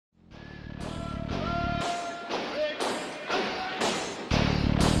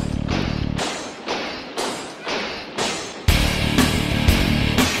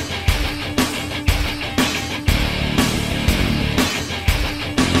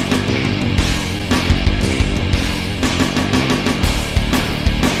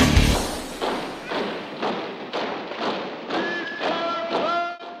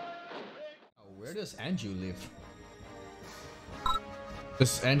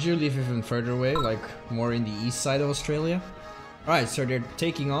Does Andrew live even further away, like more in the east side of Australia? Alright, so they're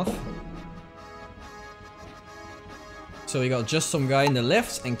taking off. So we got Justsomeguy in the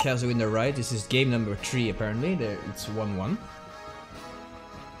left and Kazu in the right. This is game number 3 apparently. It's 1-1.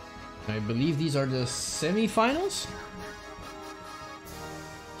 I believe these are the semi-finals.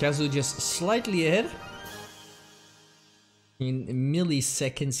 Kazu just slightly ahead. In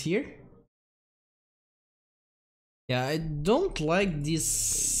milliseconds here. Yeah, I don't like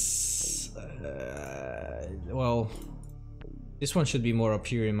this... well... This one should be more up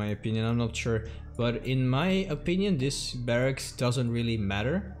here in my opinion, I'm not sure. But in my opinion, this barracks doesn't really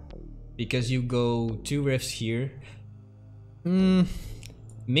matter. Because you go 2 refs here.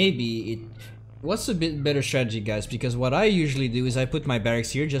 Maybe it... What's a bit better strategy, guys? Because what I usually do is I put my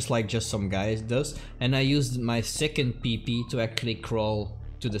barracks here, just like Justsomeguy does. And I use my second PP to actually crawl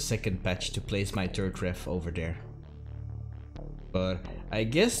to the second patch to place my 3rd ref over there. But I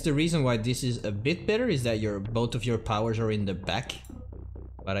guess the reason why this is a bit better is that both of your powers are in the back.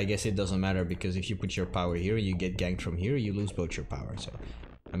 But I guess it doesn't matter because if you put your power here and you get ganked from here, you lose both your power. So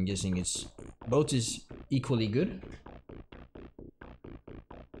I'm guessing it's both is equally good.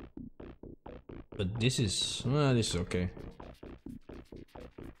 But this is okay.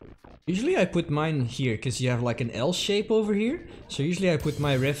 Usually I put mine here because you have like an L shape over here. So usually I put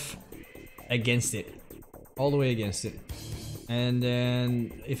my ref against it, all the way against it. And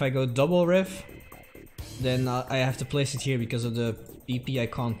then if I go double ref, then I have to place it here because of the PP. I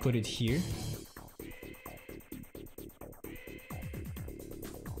can't put it here.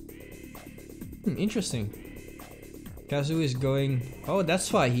 Interesting. Kazu is going... Oh,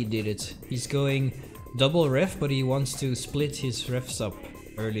 that's why he did it. He's going double ref, but he wants to split his refs up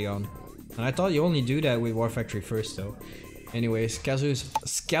early on. And I thought you only do that with War Factory first though. Anyways, Kazu is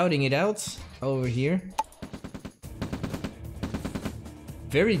scouting it out over here.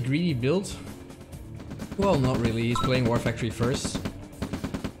 Very greedy build. Well, not really. He's playing War Factory first.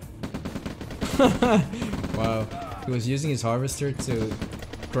 Wow. He was using his harvester to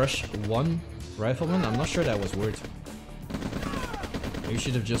crush 1 rifleman. I'm not sure that was worth. You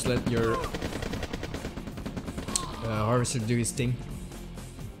should have just let your harvester do his thing.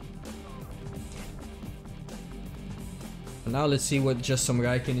 And now let's see what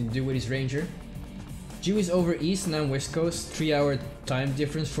Justsomeguy can do with his ranger. Jew is over east and I'm west coast. 3-hour time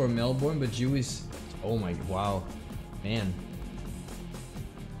difference for Melbourne, but Jew is... Oh my... Wow. Man.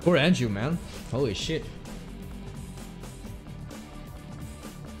 Poor Andrew, man. Holy shit.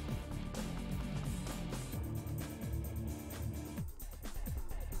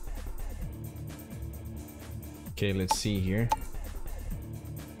 Okay, let's see here.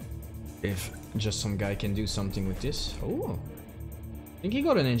 If Justsomeguy can do something with this. Oh. I think he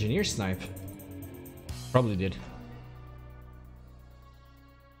got an engineer snipe. Probably did.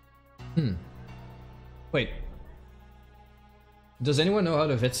 Wait. Does anyone know how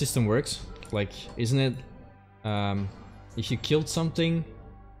the vet system works? Like, isn't it... if you killed something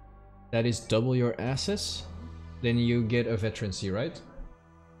that is double your assets, then you get a veterancy, right?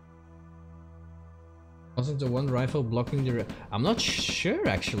 Wasn't the 1 rifle blocking the... I'm not sure,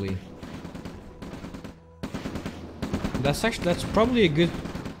 actually. That's probably a good...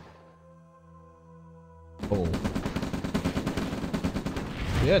 Oh.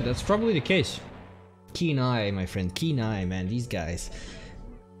 Yeah, that's probably the case. Keen eye, my friend. Keen eye, man. These guys.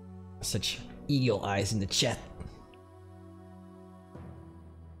 Such eagle eyes in the chat.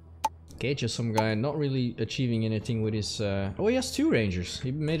 Okay, Justsomeguy not really achieving anything with his... Oh, he has 2 rangers.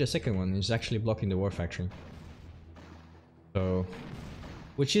 He made a second one. He's actually blocking the War Factory. So...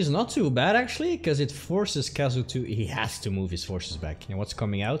 Which is not too bad, actually, because it forces Kazu to... He has to move his forces back. And what's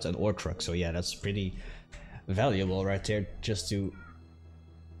coming out? An ore truck. So yeah, that's pretty valuable right there, just to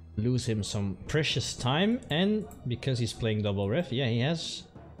lose him some precious time. And because he's playing double ref, yeah, he has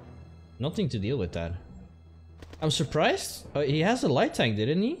nothing to deal with that. I'm surprised. He has a light tank,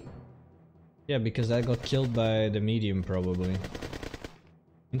 didn't he? Yeah, because that got killed by the medium, probably.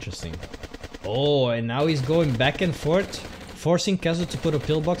 Interesting. Oh, and now he's going back and forth, forcing Kazu to put a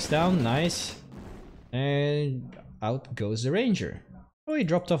pillbox down. Nice. And out goes the ranger. Oh, he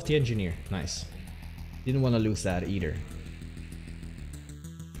dropped off the engineer. Nice. Didn't want to lose that either.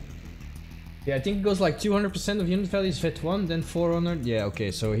 Yeah, I think it goes like 200% of unit values vet 1, then 400. Yeah,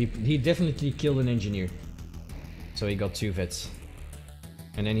 okay, so he definitely killed an engineer. So he got 2 vets.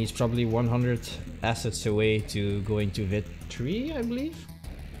 And then he's probably 100 assets away to going to vet 3, I believe.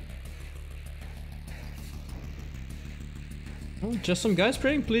 Oh, Justsomeguy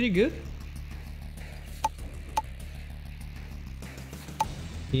playing pretty good.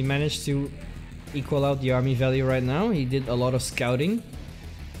 He managed to equal out the army value right now. He did a lot of scouting.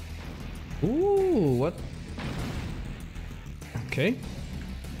 Ooh, what? Okay.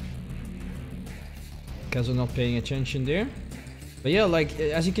 Kazu not paying attention there. But yeah, like,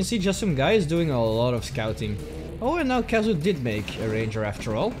 as you can see, Justsomeguy is doing a lot of scouting. Oh, and now Kazu did make a ranger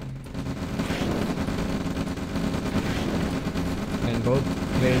after all. And both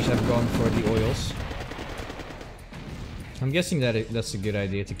players have gone for the oils. I'm guessing that that's a good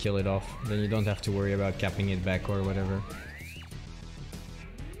idea to kill it off. Then you don't have to worry about capping it back or whatever.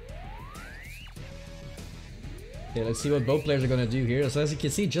 Okay, let's see what both players are gonna do here. So as you can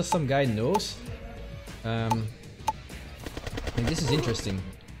see, Justsomeguy knows. And this is interesting.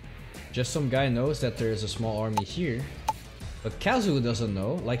 Justsomeguy knows that there is a small army here, but Kazu doesn't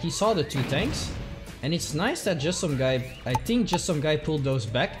know. Like, he saw the 2 tanks, and it's nice that Justsomeguy, I think Justsomeguy pulled those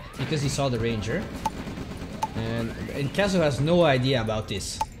back because he saw the ranger, and Kazu has no idea about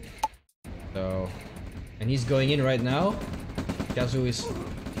this. So, and he's going in right now. Kazu is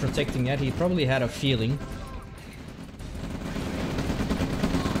protecting that. He probably had a feeling.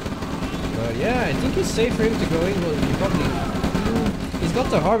 But yeah, I think it's safe for him to go in. Well, he probably... He's got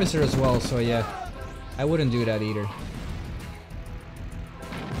the harvester as well, so yeah. I wouldn't do that either.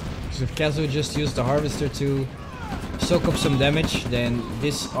 So if Kazu just used the harvester to soak up some damage, then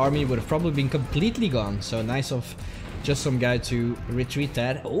this army would have probably been completely gone. So nice of Justsomeguy to retreat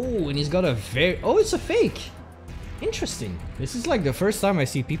that. Oh, and he's got a very... Oh, it's a fake! Interesting. This is like the first time I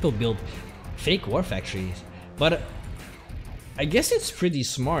see people build fake war factories. But... I guess it's pretty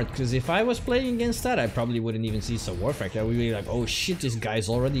smart, because if I was playing against that, I probably wouldn't even see some war factory. I would be like, oh shit, this guy's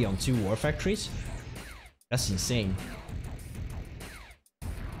already on 2 war factories? That's insane.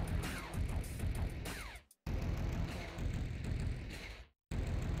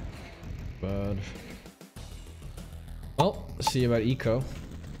 But... well, let's see about eco.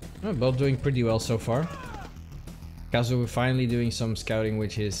 Oh, both doing pretty well so far. Kazu finally doing some scouting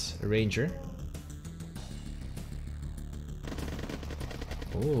with his ranger.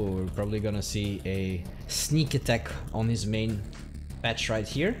 Oh, we're probably gonna see a sneak attack on his main patch right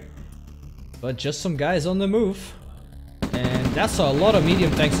here. But Justsomeguy on the move. And that's a lot of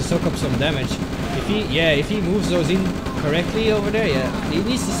medium tanks to soak up some damage. If he moves those in correctly over there, yeah. He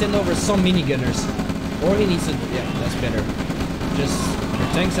needs to send over some minigunners. Or he needs to... yeah, that's better. Just, your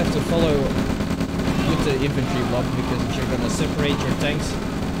tanks have to follow with the infantry blob, because if you're gonna separate your tanks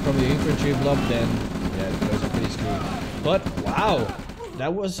from your infantry blob, then yeah, those are pretty screwed. But, wow!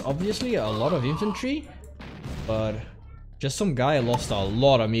 That was obviously a lot of infantry, but Justsomeguy lost a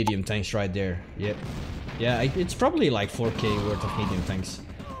lot of medium tanks right there. Yep. Yeah, it's probably like 4k worth of medium tanks.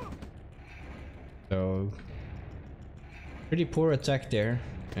 So, pretty poor attack there,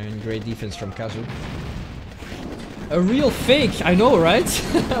 and great defense from Kazu. A real fake, I know, right?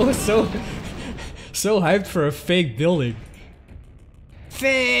 I was so hyped for a fake building.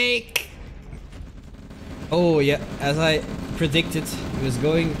 Fake! Oh yeah, as I predicted, he was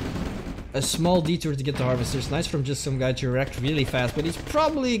going a small detour to get the harvesters. Nice from Justsomeguy to react really fast, but he's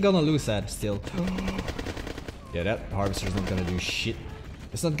probably gonna lose that still. Yeah, that harvester's not gonna do shit.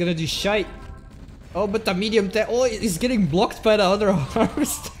 It's not gonna do shite. Oh, but the medium tank. Oh, it's getting blocked by the other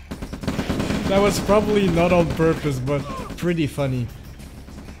harvester. That was probably not on purpose, but pretty funny.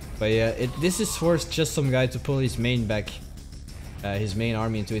 But yeah, this is forced Justsomeguy to pull his main back, his main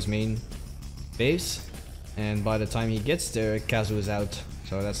army into his main base. And by the time he gets there, Kazu is out,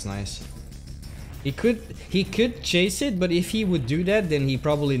 so that's nice. He could chase it, but if he would do that, then he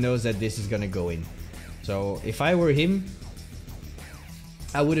probably knows that this is gonna go in. So if I were him,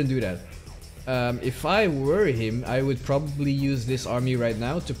 I wouldn't do that. If I were him, I would probably use this army right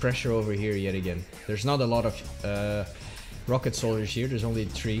now to pressure over here yet again. There's not a lot of rocket soldiers here, there's only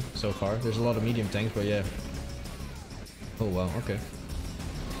 3 so far. There's a lot of medium tanks, but yeah. Oh wow, okay.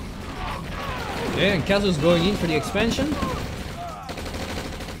 Okay, and Kazu's going in for the expansion.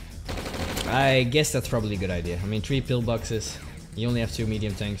 I guess that's probably a good idea. I mean, 3 pillboxes, you only have 2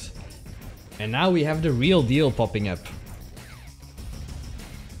 medium tanks. And now we have the real deal popping up.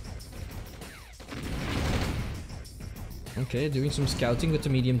 Okay, doing some scouting with the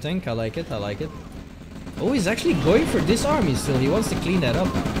medium tank, I like it, I like it. Oh, he's actually going for this army still, he wants to clean that up.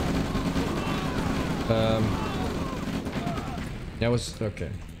 That was... okay.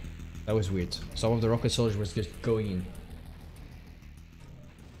 That was weird. Some of the rocket soldiers were just going in.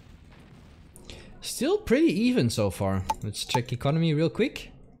 Still pretty even so far. Let's check economy real quick.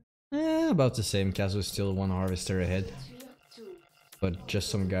 About the same. Kazu still 1 harvester ahead. But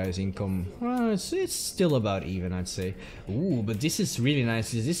Justsomeguys income, it's still about even, I'd say. Ooh, but this is really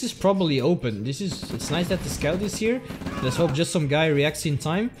nice. This is probably open. It's nice that the scout is here. Let's hope Justsomeguy reacts in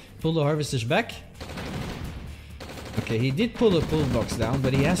time. Pull the harvesters back. Okay, he did pull the pull box down,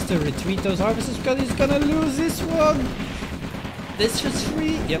 but he has to retreat those harvesters because he's gonna lose this one. This is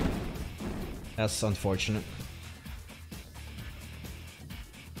free. Yep. That's unfortunate.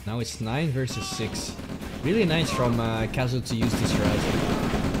 Now it's 9 versus 6. Really nice from Kazu to use this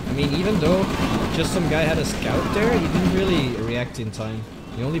strat. I mean, even though Justsomeguy had a scout there, he didn't really react in time.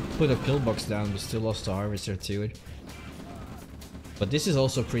 He only put a pillbox down, but still lost the harvester to it. But this is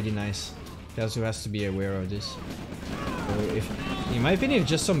also pretty nice. Kazu has to be aware of this. So if, in my opinion, if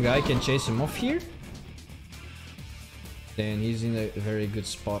Justsomeguy can chase him off here, then he's in a very good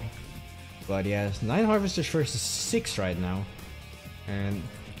spot. But he has 9 harvesters versus 6 right now. And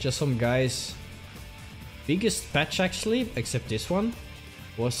Justsomeguy's biggest patch actually, except this one,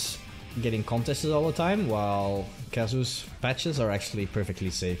 was getting contested all the time, while Kazu's patches are actually perfectly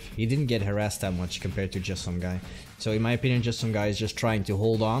safe. He didn't get harassed that much compared to Justsomeguy. So in my opinion, Justsomeguy is just trying to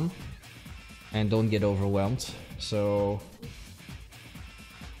hold on and don't get overwhelmed. So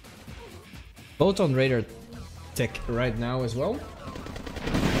both on radar tech right now as well.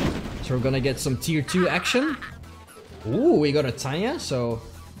 So we're gonna get some tier 2 action. Ooh, we got a Tanya, so...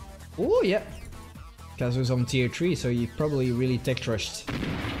 Ooh, yeah. Kazu's on tier 3, so he probably really tech rushed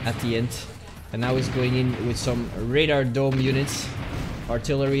at the end. And now he's going in with some radar dome units,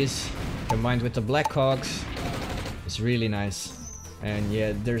 artilleries, combined with the Blackhawks. It's really nice. And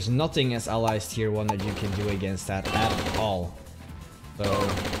yeah, there's nothing as allies tier 1 that you can do against that at all. So,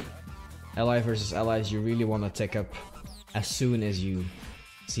 ally versus allies, you really want to tech up as soon as you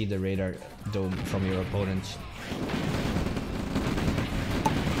see the radar dome from your opponent.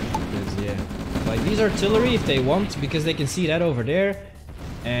 Because yeah, like these artillery if they want, because they can see that over there,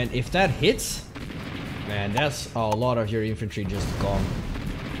 and if that hits, man, that's a lot of your infantry just gone.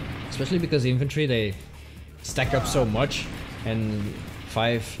 Especially because infantry, they stack up so much and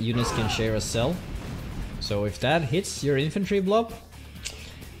 5 units can share a cell. So if that hits your infantry blob,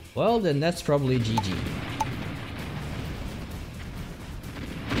 well then that's probably GG.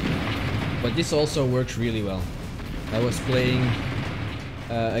 But this also works really well. I was playing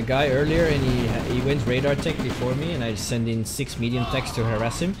a guy earlier and he went radar tech before me, and I sent in 6 medium techs to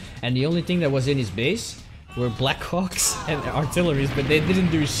harass him, and the only thing that was in his base were Blackhawks and artilleries, but they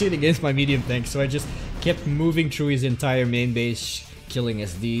didn't do shit against my medium tanks, so I just kept moving through his entire main base, killing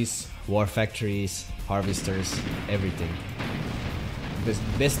SDs, war factories, harvesters, everything. The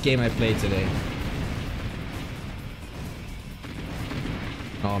best game I played today.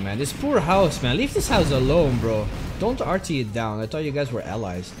 Oh man, this poor house, man. Leave this house alone, bro. Don't RT it down. I thought you guys were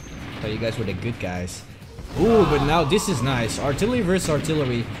allies. I thought you guys were the good guys. Ooh, but now this is nice. Artillery versus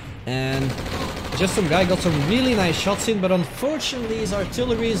artillery. And Justsomeguy got some really nice shots in, but unfortunately his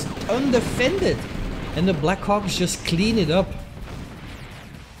artillery is undefended. And the Blackhawks just clean it up.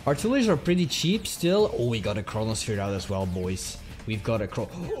 Artilleries are pretty cheap still. Oh, we got a chronosphere out as well, boys. We've got a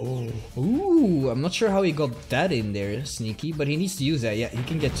oh, ooh, I'm not sure how he got that in there, sneaky, but he needs to use that. Yeah, he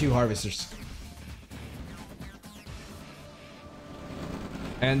can get 2 harvesters.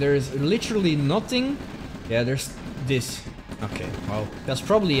 And there's literally nothing. Yeah, there's this. Okay, well, that's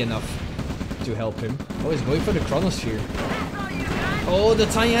probably enough to help him. Oh, he's going for the chronosphere. Oh, the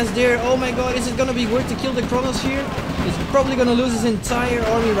Tanya's there. Oh my god, is it gonna be worth to kill the chronosphere? He's probably gonna lose his entire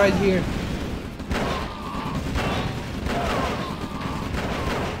army right here.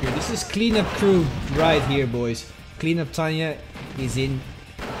 This is cleanup crew right here, boys. Cleanup Tanya is in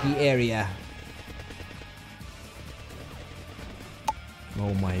the area.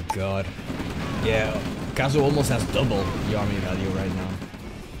 Oh my god. Yeah, Kazu almost has double the army value right now.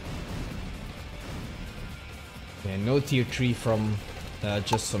 Yeah, no tier 3 from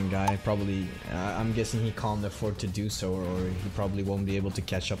Justsomeguy. Probably, I'm guessing he can't afford to do so, or he probably won't be able to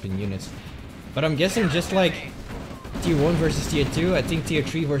catch up in units. But I'm guessing just like tier 1 versus tier 2, I think tier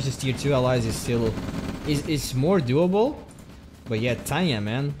 3 versus tier 2 allies is still is more doable. But yeah, Tanya,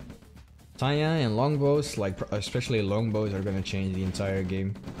 man. Tanya and longbows, like especially longbows, are gonna change the entire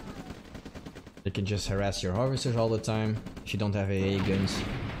game. They can just harass your harvesters all the time if you don't have AA guns.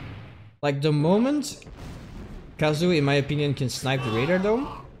 Like the moment Kazu, in my opinion, can snipe the radar dome,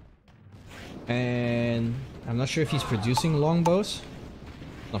 and I'm not sure if he's producing longbows.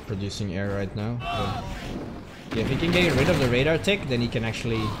 Not producing air right now, but yeah, if he can get rid of the radar tech, then he can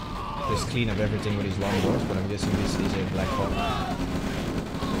actually just clean up everything with his longbows, but I'm guessing this is a Black Hawk.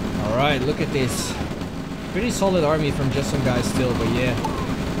 Alright, look at this. Pretty solid army from Justsomeguy still, but yeah.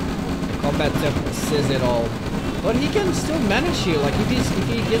 The combat depth says it all. But he can still manage here, like if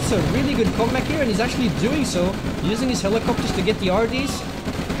he gets a really good comeback here, and he's actually doing so, using his helicopters to get the RDs.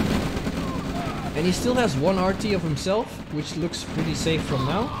 And he still has 1 RT of himself, which looks pretty safe from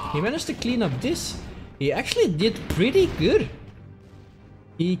now. He managed to clean up this. He actually did pretty good.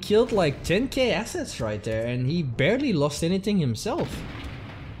 He killed like 10k assets right there, and he barely lost anything himself.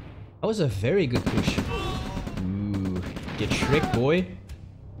 That was a very good push. Ooh, get tricked, boy.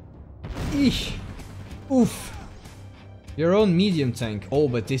 Eesh. Oof. Your own medium tank. Oh,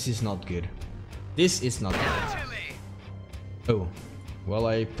 but this is not good. This is not good. Oh. Well,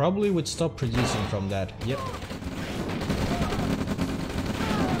 I probably would stop producing from that. Yep.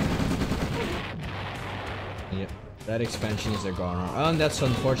 Yep. That expansion is a goner. Oh, and that's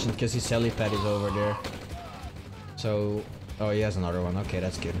unfortunate because his helipad is over there. So... Oh, he has another one. Okay,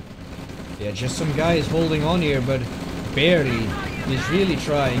 that's good. Yeah, just some guy is holding on here, but barely. He's really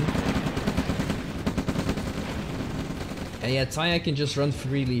trying. And yeah, Taya can just run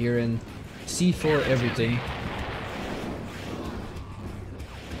freely here and C4 everything.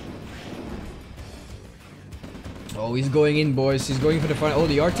 Oh, he's going in, boys. He's going for the final. Oh,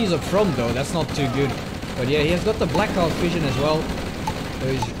 the RT's up front, though. That's not too good. But yeah, he has got the blackout vision as well.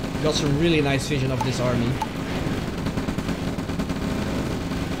 So he's got some really nice vision of this army.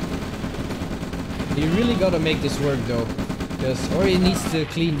 You really gotta make this work, though. Because, or he needs to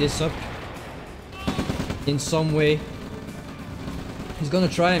clean this up in some way. He's gonna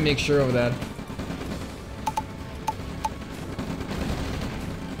try and make sure of that.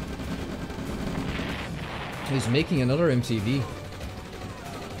 He's making another MCV.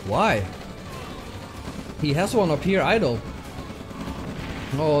 Why? He has one up here idle.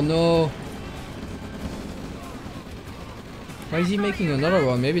 Oh no. Why is he making another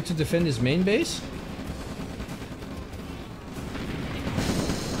one? Maybe to defend his main base?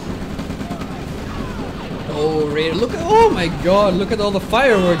 Oh, Raider, look at, oh my god, look at all the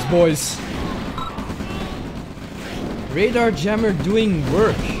fireworks, boys. Radar jammer doing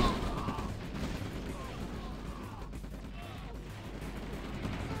work.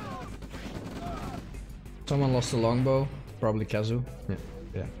 Someone lost a longbow, probably Kazu.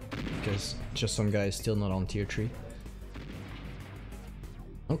 Yeah, because Justsomeguy is still not on tier 3.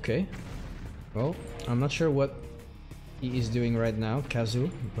 Okay, well, I'm not sure what he is doing right now, Kazu,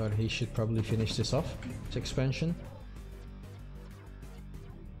 but he should probably finish this off, this expansion.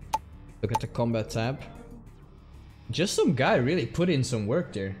 Look at the combat tab. Justsomeguy really put in some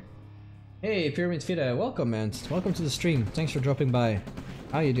work there. Hey, Pyramid Fida, welcome man, welcome to the stream, thanks for dropping by.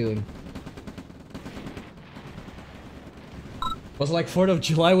 How you doing? Was like 4th of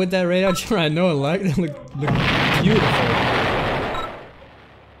July with that radar jammer. I know, like it look beautiful.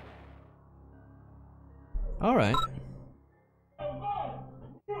 All right.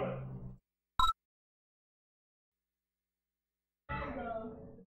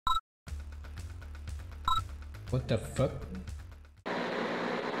 What the fuck?